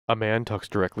A man talks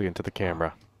directly into the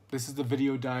camera. This is the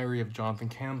video diary of Jonathan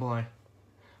Campbell. I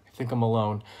think I'm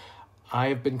alone. I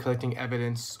have been collecting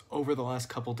evidence over the last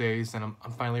couple days, and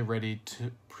I'm finally ready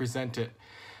to present it.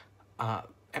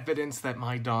 Evidence that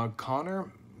my dog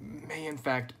Connor may in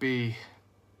fact be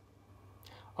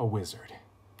a wizard.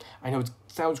 I know it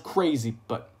sounds crazy,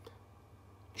 but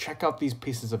check out these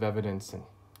pieces of evidence and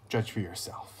judge for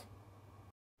yourself.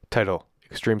 Title: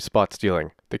 Extreme spot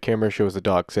stealing. The camera shows a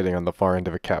dog sitting on the far end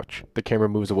of a couch. The camera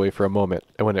moves away for a moment,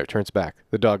 and when it turns back,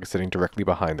 the dog is sitting directly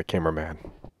behind the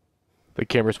cameraman. The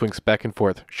camera swings back and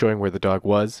forth, showing where the dog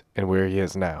was and where he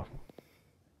is now.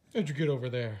 How'd you get over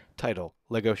there? Title: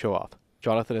 Lego Show Off.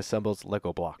 Jonathan assembles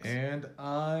Lego blocks. And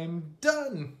I'm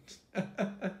done.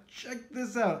 Check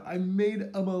this out. I made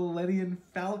a Millennium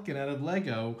Falcon out of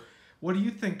Lego. What do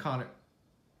you think, Connor?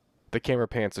 The camera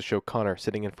pans to show Connor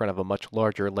sitting in front of a much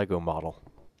larger Lego model.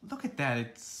 Look at that.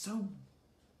 It's so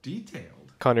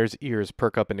detailed. Connor's ears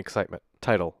perk up in excitement.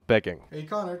 Title: Begging. Hey,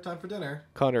 Connor, time for dinner.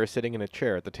 Connor is sitting in a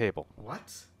chair at the table.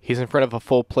 What? He's in front of a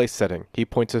full place setting. He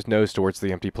points his nose towards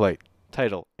the empty plate.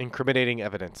 Title: Incriminating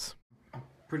evidence.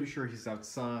 Pretty sure he's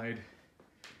outside.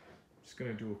 Just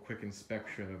gonna do a quick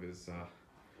inspection of his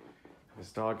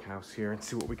doghouse here and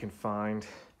see what we can find.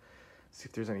 See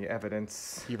if there's any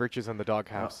evidence. He reaches in the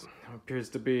doghouse. Appears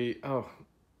to be,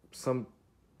 some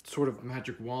sort of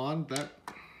magic wand.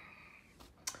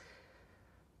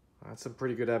 That's some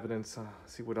pretty good evidence.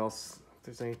 See what else, if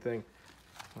there's anything.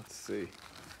 Let's see.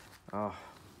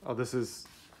 This is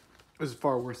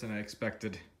far worse than I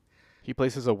expected. He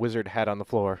places a wizard hat on the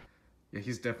floor. Yeah,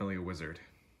 he's definitely a wizard.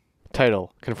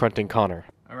 Title: Confronting Connor.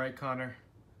 All right, Connor.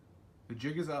 The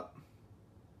jig is up.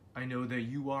 I know that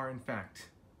you are, in fact,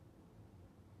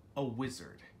 a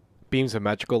wizard. Beams of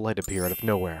magical light appear out of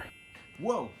nowhere.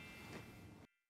 Whoa!